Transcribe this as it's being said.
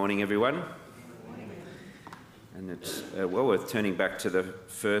Morning, everyone. And it's well worth turning back to the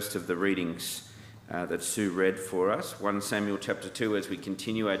first of the readings that Sue read for us, 1 Samuel chapter 2, as we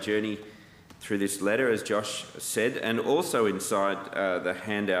continue our journey through this letter, as Josh said. And also inside the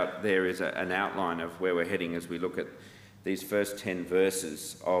handout there is an outline of where we're heading as we look at these first 10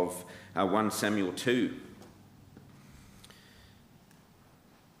 verses of 1 Samuel 2.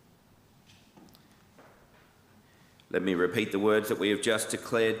 Let me repeat the words that we have just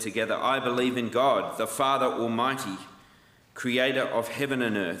declared together. I believe in God, the Father Almighty, creator of heaven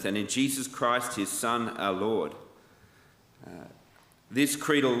and earth, and in Jesus Christ, his Son, our Lord. This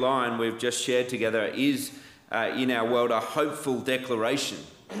creedal line we've just shared together is, in our world, a hopeful declaration,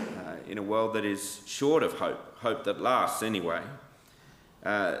 in a world that is short of hope that lasts anyway.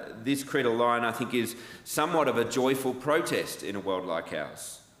 This creedal line, I think, is somewhat of a joyful protest in a world like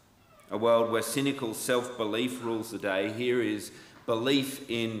ours. A world where cynical self-belief rules the day. Here is belief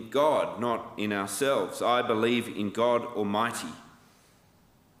in God, not in ourselves. I believe in God Almighty.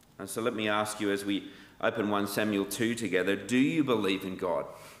 And so let me ask you as we open 1 Samuel 2 together, do you believe in God?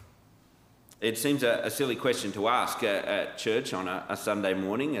 It seems a silly question to ask at church on a Sunday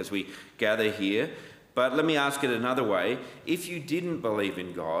morning as we gather here. But let me ask it another way. If you didn't believe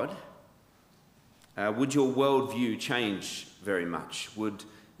in God, would your worldview change very much? Would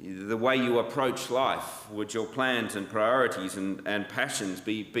the way you approach life, would your plans and priorities and passions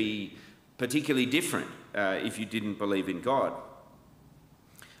be particularly different if you didn't believe in God?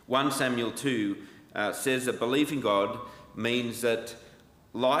 1 Samuel 2 says that belief in God means that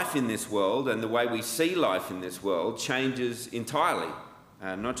life in this world and the way we see life in this world changes entirely,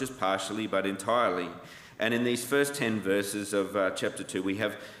 not just partially, but entirely. And in these first 10 verses of chapter 2, we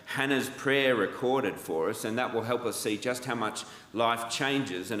have Hannah's prayer recorded for us, and that will help us see just how much life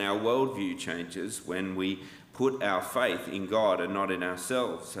changes and our worldview changes when we put our faith in God and not in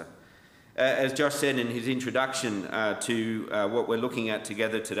ourselves. As Josh said in his introduction to what we're looking at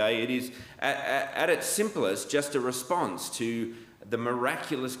together today, it is at its simplest just a response to the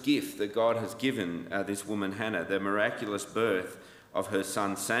miraculous gift that God has given this woman Hannah, the miraculous birth of her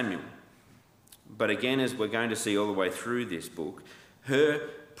son Samuel. But again, as we're going to see all the way through this book, her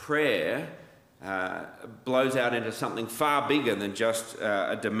prayer blows out into something far bigger than just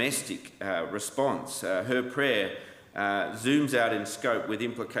a domestic response. Her prayer zooms out in scope with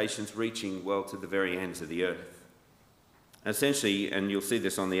implications reaching well to the very ends of the earth. Essentially, and you'll see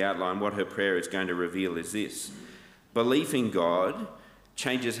this on the outline, what her prayer is going to reveal is this. Belief in God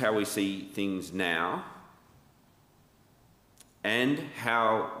changes how we see things now and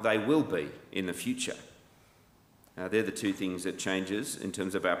how they will be in the future. They're the two things that changes in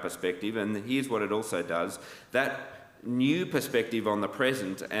terms of our perspective, and here's what it also does. That new perspective on the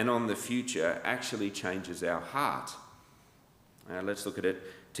present and on the future actually changes our heart. Let's look at it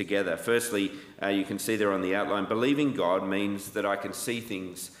together. Firstly, you can see there on the outline, believing God means that I can see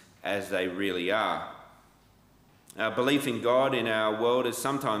things as they really are. Belief in God in our world is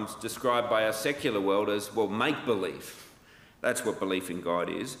sometimes described by our secular world as, well, make-believe. That's what belief in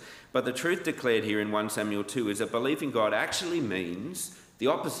God is. But the truth declared here in 1 Samuel 2 is that belief in God actually means the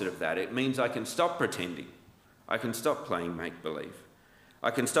opposite of that. It means I can stop pretending. I can stop playing make-believe.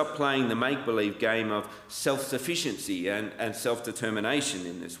 I can stop playing the make-believe game of self-sufficiency and self-determination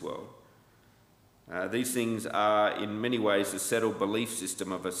in this world. These things are in many ways the settled belief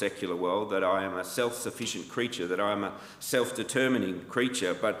system of a secular world, that I am a self-sufficient creature, that I am a self-determining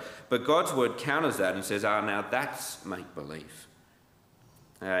creature. But God's word counters that and says, now that's make-believe.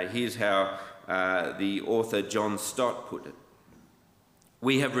 Here's how the author John Stott put it.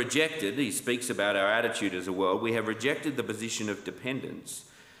 We have rejected, he speaks about our attitude as a world, we have rejected the position of dependence,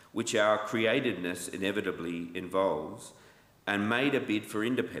 which our createdness inevitably involves, and made a bid for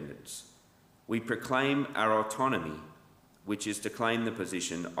independence. We proclaim our autonomy, which is to claim the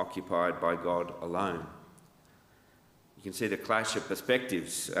position occupied by God alone. You can see the clash of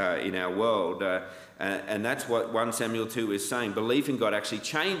perspectives in our world, and that's what 1 Samuel 2 is saying. Belief in God actually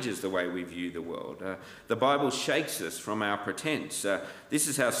changes the way we view the world. The Bible shakes us from our pretense. This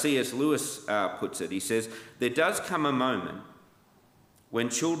is how C.S. Lewis puts it. He says, there does come a moment when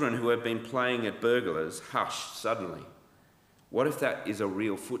children who have been playing at burglars hush suddenly. What if that is a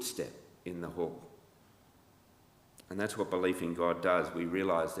real footstep in the hall? And that's what belief in God does. We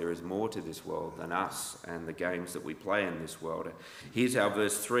realise there is more to this world than us and the games that we play in this world. Here's how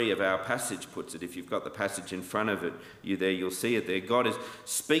verse 3 of our passage puts it. If you've got the passage in front of you'll see it there. God is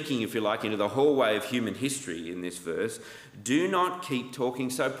speaking, if you like, into the hallway of human history in this verse. Do not keep talking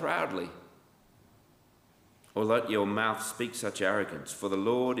so proudly, or let your mouth speak such arrogance. For the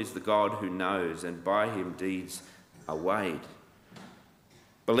Lord is the God who knows, and by him deeds are weighed.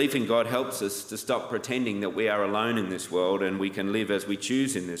 Belief in God helps us to stop pretending that we are alone in this world and we can live as we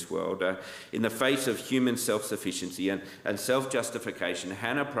choose in this world. In the face of human self-sufficiency and self-justification,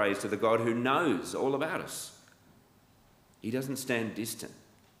 Hannah prays to the God who knows all about us. He doesn't stand distant.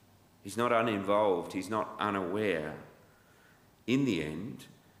 He's not uninvolved. He's not unaware. In the end,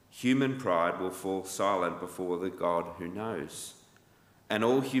 human pride will fall silent before the God who knows. And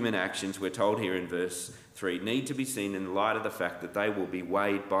all human actions, we're told here in verse 3, need to be seen in light of the fact that they will be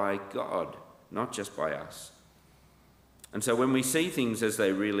weighed by God, not just by us. And so when we see things as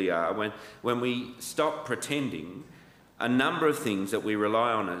they really are, when we stop pretending, a number of things that we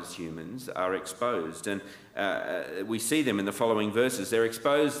rely on as humans are exposed. And we see them in the following verses. They're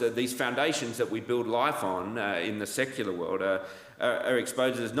exposed, these foundations that we build life on in the secular world are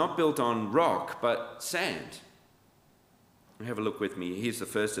exposed as not built on rock, but sand. Have a look with me. Here's the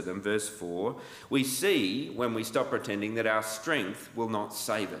first of them, verse 4. We see, when we stop pretending, that our strength will not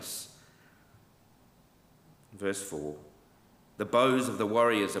save us. Verse 4. The bows of the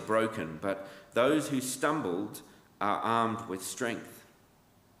warriors are broken, but those who stumbled are armed with strength.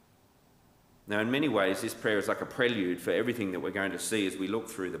 Now, in many ways, this prayer is like a prelude for everything that we're going to see as we look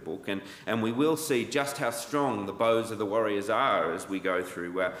through the book, and we will see just how strong the bows of the warriors are as we go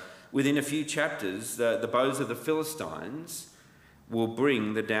through. Within a few chapters, the bows of the Philistines will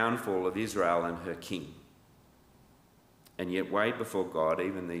bring the downfall of Israel and her king. And yet, way before God,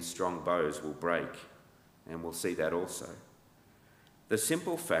 even these strong bows will break, and we'll see that also. The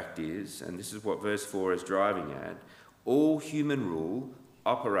simple fact is, and this is what verse 4 is driving at, all human rule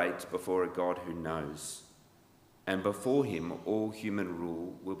operates before a God who knows, and before him all human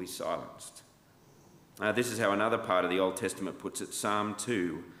rule will be silenced. This is how another part of the Old Testament puts it, Psalm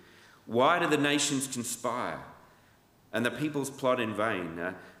 2. Why do the nations conspire and the peoples plot in vain?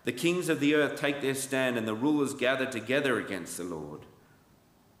 The kings of the earth take their stand and the rulers gather together against the Lord.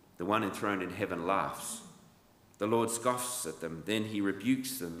 The one enthroned in heaven laughs. The Lord scoffs at them, then he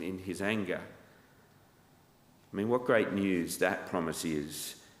rebukes them in his anger. I mean, what great news that promise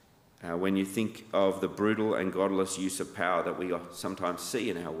is when you think of the brutal and godless use of power that we sometimes see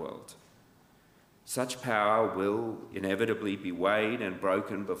in our world. Such power will inevitably be weighed and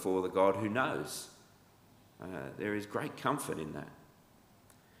broken before the God who knows. There is great comfort in that.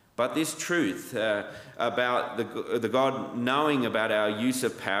 But this truth about the God knowing about our use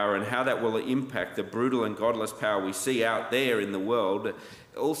of power and how that will impact the brutal and godless power we see out there in the world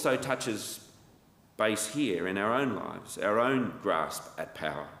also touches base here in our own lives, our own grasp at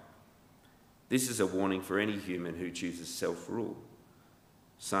power. This is a warning for any human who chooses self-rule.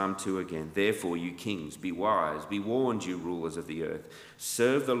 Psalm 2 again, therefore you kings, be wise, be warned you rulers of the earth.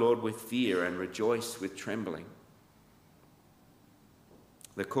 Serve the Lord with fear and rejoice with trembling.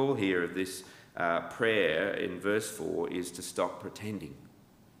 The call here of this prayer in verse 4 is to stop pretending.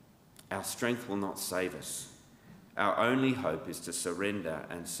 Our strength will not save us. Our only hope is to surrender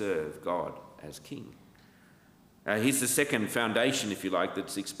and serve God as King. Here's the second foundation, if you like,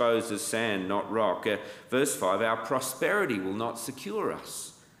 that's exposed as sand, not rock. Verse 5, our prosperity will not secure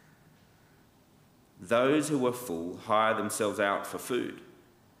us. Those who are full hire themselves out for food,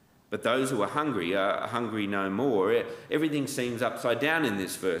 but those who are hungry no more. Everything seems upside down in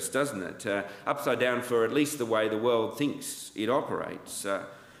this verse, doesn't it? Upside down for at least the way the world thinks it operates.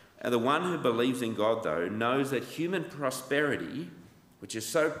 And the one who believes in God, though, knows that human prosperity, which is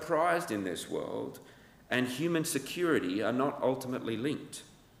so prized in this world, and human security are not ultimately linked.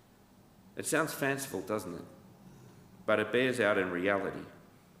 It sounds fanciful, doesn't it? But it bears out in reality.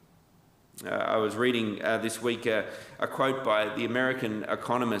 I was reading this week a quote by the American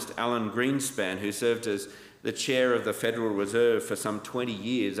economist Alan Greenspan, who served as the chair of the Federal Reserve for some 20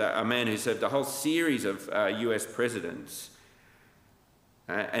 years, a man who served a whole series of US presidents.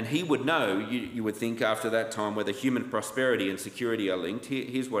 And he would know, you would think after that time, whether human prosperity and security are linked.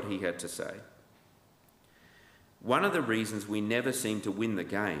 Here's what he had to say. One of the reasons we never seem to win the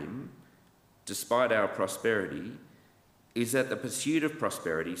game, despite our prosperity, is that the pursuit of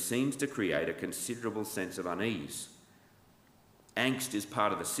prosperity seems to create a considerable sense of unease. Angst is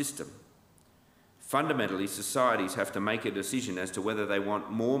part of the system. Fundamentally, societies have to make a decision as to whether they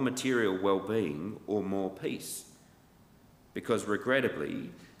want more material well-being or more peace, because regrettably,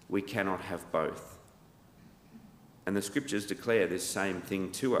 we cannot have both. And the scriptures declare this same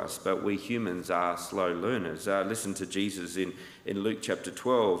thing to us, but we humans are slow learners. Listen to Jesus in Luke chapter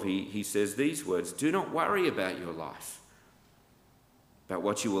 12. He says these words, do not worry about your life, about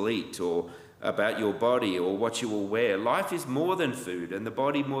what you will eat, or about your body, or what you will wear. Life is more than food, and the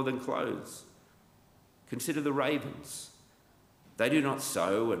body more than clothes. Consider the ravens. They do not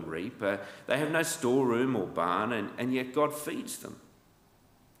sow and reap. They have no storeroom or barn, and yet God feeds them.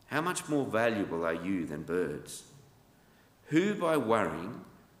 how much more valuable are you than birds? Who by worrying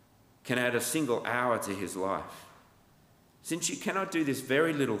can add a single hour to his life? Since you cannot do this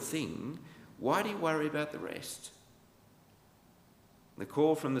very little thing, why do you worry about the rest? The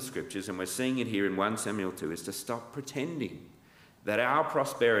call from the scriptures, and we're seeing it here in 1 Samuel 2, is to stop pretending that our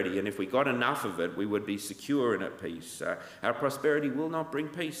prosperity, and if we got enough of it, we would be secure and at peace. Our prosperity will not bring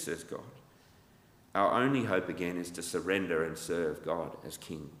peace, says God. Our only hope again is to surrender and serve God as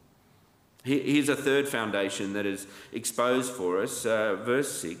King. Here's a third foundation that is exposed for us.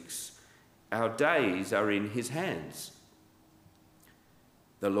 Verse 6, our days are in his hands.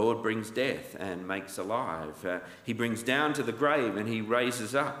 The Lord brings death and makes alive. He brings down to the grave and he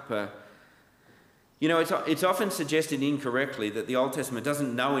raises up. It's often suggested incorrectly that the Old Testament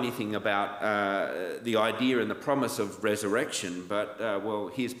doesn't know anything about the idea and the promise of resurrection, but,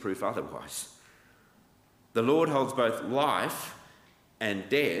 here's proof otherwise. The Lord holds both life and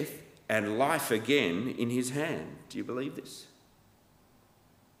death and life again in his hand. Do you believe this?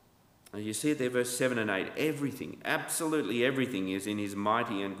 You see it there, verse 7 and 8. Everything, absolutely everything is in his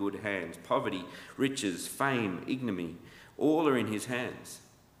mighty and good hands. Poverty, riches, fame, ignominy, all are in his hands.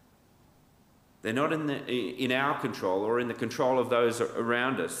 They're not in our control or in the control of those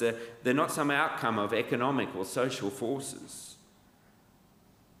around us. They're not some outcome of economic or social forces.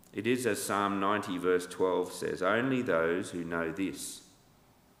 It is as Psalm 90 verse 12 says, only those who know this,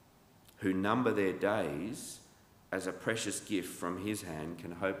 who number their days as a precious gift from his hand,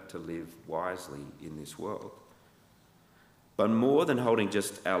 can hope to live wisely in this world. But more than holding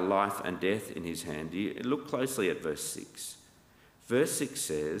just our life and death in his hand, look closely at verse 6. Verse 6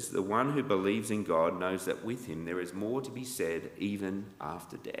 says, the one who believes in God knows that with him there is more to be said even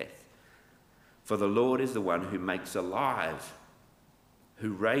after death. For the Lord is the one who makes alive,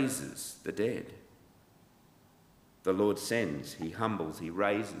 who raises the dead. The Lord sends, he humbles, he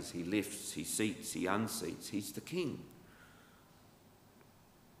raises, he lifts, he seats, he unseats. He's the King.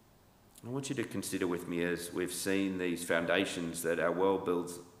 I want you to consider with me, as we've seen these foundations that our world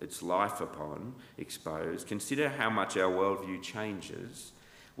builds its life upon exposed, consider how much our worldview changes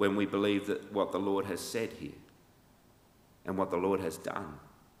when we believe that what the Lord has said here and what the Lord has done.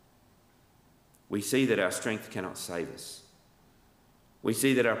 We see that our strength cannot save us. We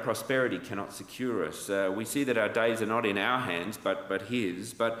see that our prosperity cannot secure us. We see that our days are not in our hands, but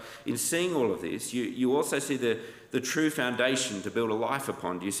his. But in seeing all of this, you also see the true foundation to build a life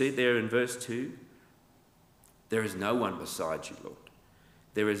upon. Do you see it there in verse 2? There is no one beside you, Lord.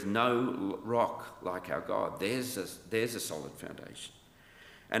 There is no rock like our God. There's a solid foundation.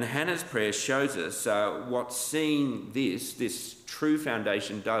 And Hannah's prayer shows us what seeing this true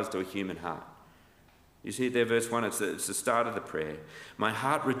foundation does to a human heart. You see it there, verse 1, it's the start of the prayer. My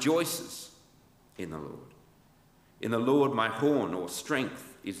heart rejoices in the Lord. In the Lord my horn or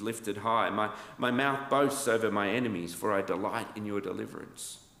strength is lifted high. My mouth boasts over my enemies, for I delight in your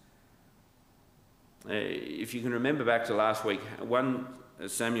deliverance. If you can remember back to last week, 1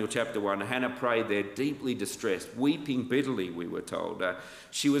 Samuel chapter 1, Hannah prayed there deeply distressed, weeping bitterly, we were told.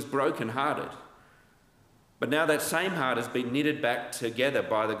 She was brokenhearted. But now that same heart has been knitted back together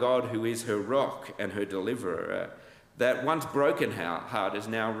by the God who is her rock and her deliverer. That once broken heart is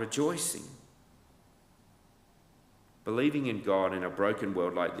now rejoicing. Believing in God in a broken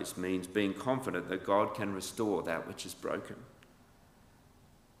world like this means being confident that God can restore that which is broken.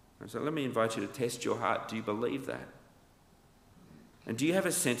 And so let me invite you to test your heart. Do you believe that? And do you have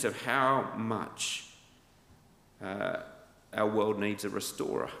a sense of how much our world needs a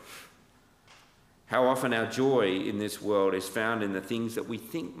restorer? How often our joy in this world is found in the things that we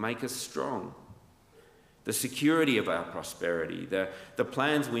think make us strong. The security of our prosperity, the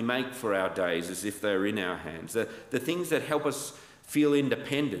plans we make for our days as if they're in our hands, the things that help us feel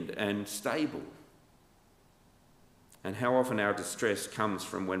independent and stable. And how often our distress comes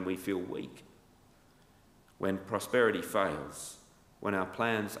from when we feel weak, when prosperity fails, when our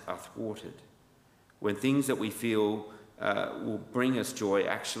plans are thwarted, when things that we feel will bring us joy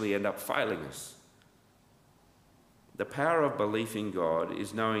actually end up failing us. The power of belief in God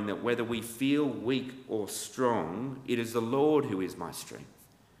is knowing that whether we feel weak or strong, it is the Lord who is my strength.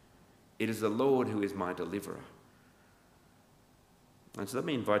 It is the Lord who is my deliverer. And so let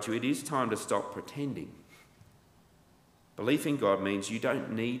me invite you, it is time to stop pretending. Belief in God means you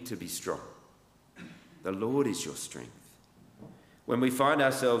don't need to be strong. The Lord is your strength. When we find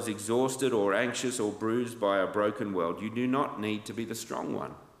ourselves exhausted or anxious or bruised by a broken world, you do not need to be the strong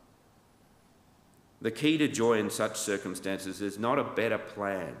one. The key to joy in such circumstances is not a better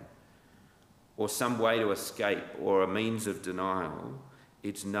plan or some way to escape or a means of denial.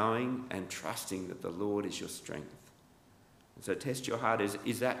 It's knowing and trusting that the Lord is your strength. So test your heart.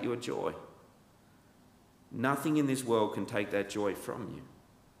 Is that your joy? Nothing in this world can take that joy from you.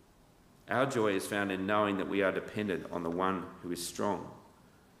 Our joy is found in knowing that we are dependent on the one who is strong.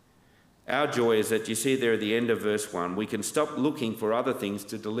 Our joy is that, you see there at the end of verse 1, we can stop looking for other things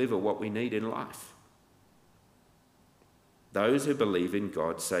to deliver what we need in life. Those who believe in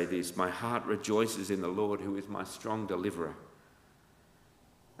God say this: my heart rejoices in the Lord, who is my strong deliverer.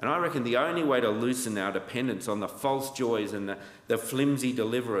 And I reckon the only way to loosen our dependence on the false joys and the flimsy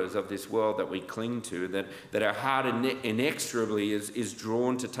deliverers of this world that we cling to, that our heart inexorably is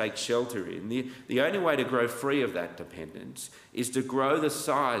drawn to take shelter in, the only way to grow free of that dependence is to grow the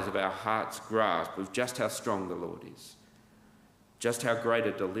size of our heart's grasp of just how strong the Lord is, just how great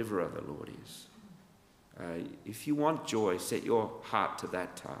a deliverer the Lord is. If you want joy, set your heart to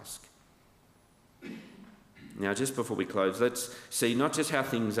that task. Now, just before we close, let's see not just how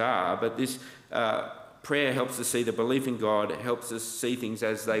things are, but this prayer helps us see the belief in God, helps us see things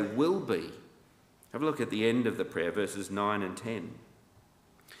as they will be. Have a look at the end of the prayer, verses 9 and 10.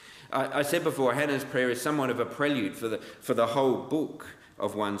 I said before, Hannah's prayer is somewhat of a prelude for the whole book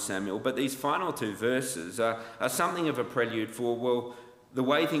of 1 Samuel, but these final two verses are something of a prelude for, well, the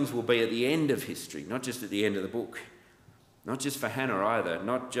way things will be at the end of history, not just at the end of the book. Not just for Hannah either,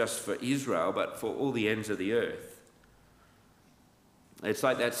 not just for Israel, but for all the ends of the earth. It's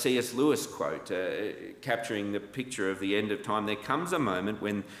like that C.S. Lewis quote, capturing the picture of the end of time. There comes a moment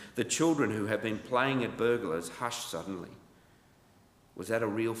when the children who have been playing at burglars hush suddenly. Was that a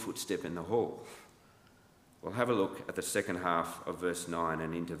real footstep in the hall? Well, have a look at the second half of verse 9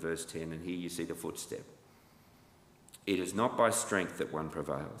 and into verse 10, and here you see the footstep. It is not by strength that one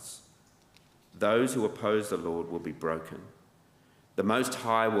prevails. Those who oppose the Lord will be broken. The Most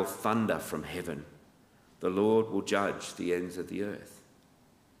High will thunder from heaven. The Lord will judge the ends of the earth.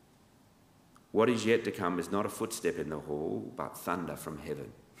 What is yet to come is not a footstep in the hall, but thunder from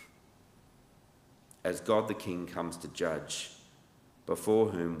heaven. As God the King comes to judge, before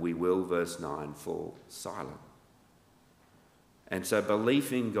whom we will, verse 9, fall silent. And so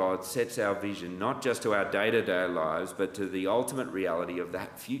belief in God sets our vision not just to our day-to-day lives, but to the ultimate reality of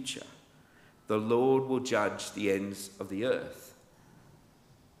that future. The Lord will judge the ends of the earth.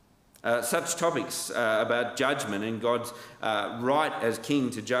 Such topics about judgment and God's right as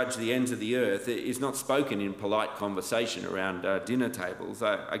king to judge the ends of the earth is not spoken in polite conversation around dinner tables.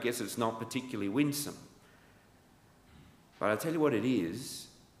 I guess it's not particularly winsome. But I tell you what it is,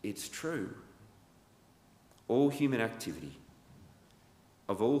 it's true. All human activity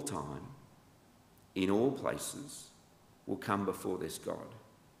of all time, in all places, will come before this God.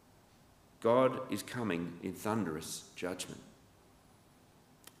 God is coming in thunderous judgment.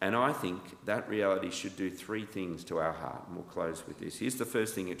 And I think that reality should do three things to our heart, and we'll close with this. Here's the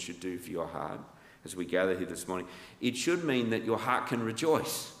first thing it should do for your heart as we gather here this morning. It should mean that your heart can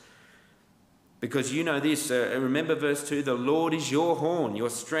rejoice. Because you know this, remember verse 2, the Lord is your horn, your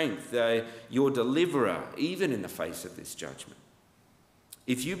strength, your deliverer, even in the face of this judgment.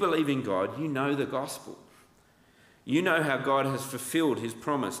 If you believe in God, you know the gospel. You know how God has fulfilled his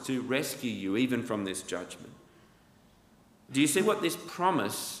promise to rescue you even from this judgment. Do you see what this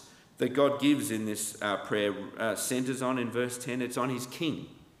promise that God gives in this prayer centres on in verse 10? It's on his king.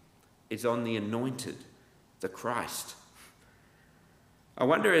 It's on the anointed, the Christ. I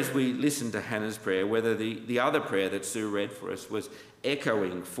wonder as we listen to Hannah's prayer whether the other prayer that Sue read for us was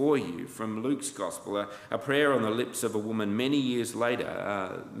echoing for you from Luke's gospel, a prayer on the lips of a woman many years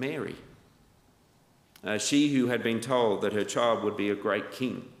later, Mary. She who had been told that her child would be a great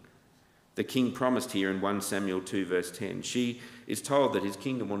king. The king promised here in 1 Samuel 2 verse 10. She is told that his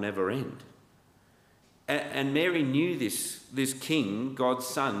kingdom will never end. And Mary knew this king, God's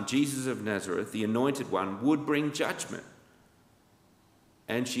son, Jesus of Nazareth, the anointed one, would bring judgment.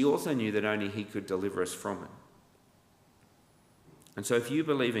 And she also knew that only he could deliver us from it. And so if you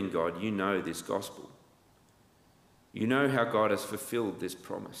believe in God, you know this gospel. You know how God has fulfilled this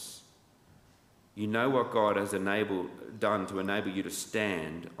promise. You know what God has done to enable you to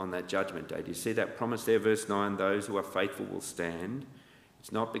stand on that judgment day. Do you see that promise there, verse 9? Those who are faithful will stand.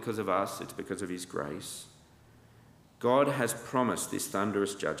 It's not because of us, it's because of his grace. God has promised this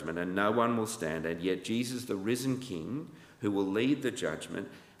thunderous judgment and no one will stand, and yet Jesus, the risen King, who will lead the judgment,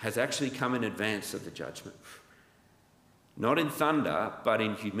 has actually come in advance of the judgment. Not in thunder, but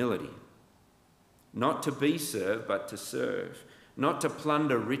in humility. Not to be served, but to serve. Not to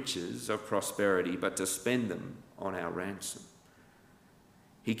plunder riches of prosperity, but to spend them on our ransom.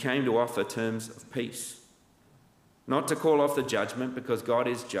 He came to offer terms of peace. Not to call off the judgment because God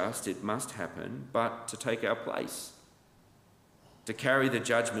is just, it must happen, but to take our place. to carry the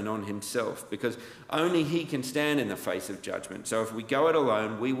judgment on himself, because only he can stand in the face of judgment. So if we go it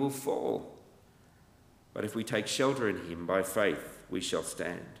alone, we will fall. But if we take shelter in him by faith, we shall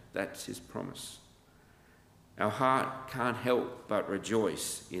stand. That's his promise. Our heart can't help but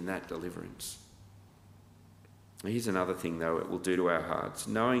rejoice in that deliverance. Here's another thing, though, it will do to our hearts.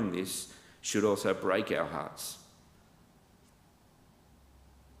 Knowing this should also break our hearts.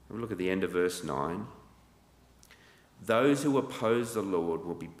 Look at the end of verse 9. Those who oppose the Lord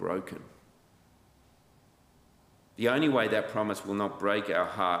will be broken. The only way that promise will not break our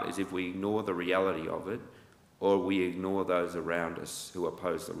heart is if we ignore the reality of it, or we ignore those around us who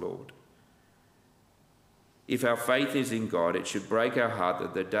oppose the Lord. If our faith is in God, it should break our heart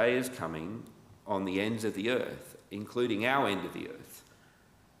that the day is coming on the ends of the earth, including our end of the earth,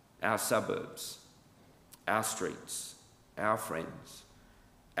 our suburbs, our streets, our friends,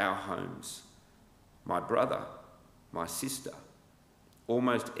 our homes, my brother, my sister,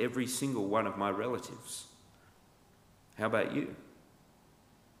 almost every single one of my relatives. How about you?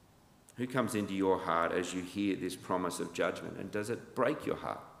 Who comes into your heart as you hear this promise of judgment, and does it break your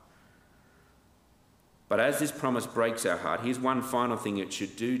heart? But as this promise breaks our heart, here's one final thing it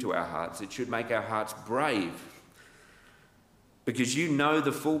should do to our hearts. It should make our hearts brave, because you know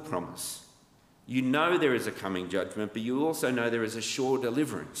the full promise. You know there is a coming judgment, but you also know there is a sure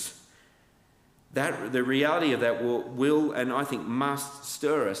deliverance. That the reality of that will and I think must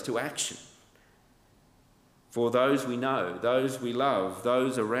stir us to action. For those we know, those we love,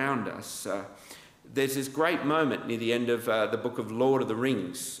 those around us. There's this great moment near the end of the book of Lord of the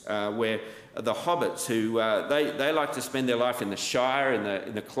Rings where the hobbits, who they like to spend their life in the Shire,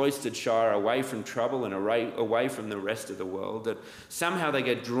 in the cloistered Shire, away from trouble and away from the rest of the world, that somehow they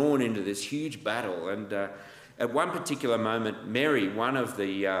get drawn into this huge battle. And at one particular moment, Merry, one of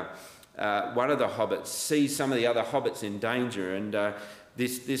the hobbits, sees some of the other hobbits in danger, and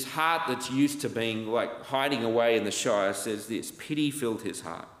this heart that's used to being like hiding away in the Shire says this: pity filled his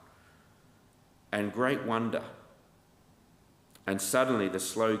heart and great wonder, and suddenly the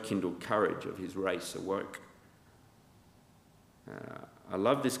slow kindled courage of his race awoke. I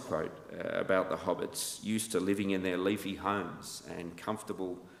love this quote about the hobbits used to living in their leafy homes and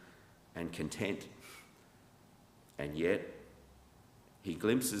comfortable and content, and yet he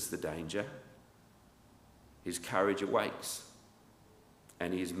glimpses the danger, his courage awakes,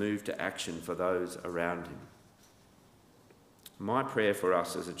 and he is moved to action for those around him. My prayer for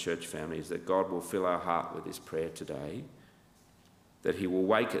us as a church family is that God will fill our heart with this prayer today, that he will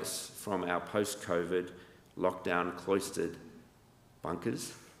wake us from our post-COVID, lockdown, cloistered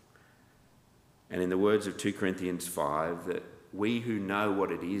bunkers, and in the words of 2 Corinthians 5, that we who know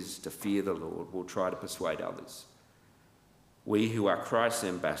what it is to fear the Lord will try to persuade others. We who are Christ's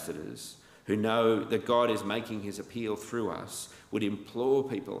ambassadors, who know that God is making his appeal through us, would implore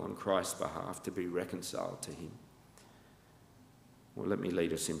people on Christ's behalf to be reconciled to him. Well, let me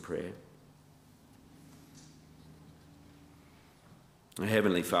lead us in prayer.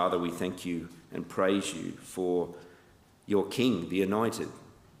 Heavenly Father, we thank you and praise you for your King, the Anointed,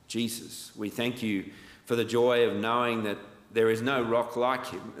 Jesus. We thank you for the joy of knowing that there is no rock like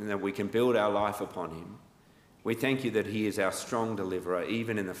him and that we can build our life upon him. We thank you that he is our strong deliverer,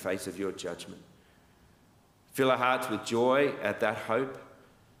 even in the face of your judgment. Fill our hearts with joy at that hope.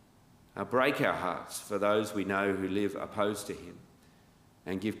 Break our hearts for those we know who live opposed to him,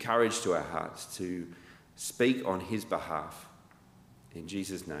 and give courage to our hearts to speak on his behalf. In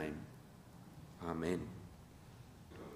Jesus' name, amen.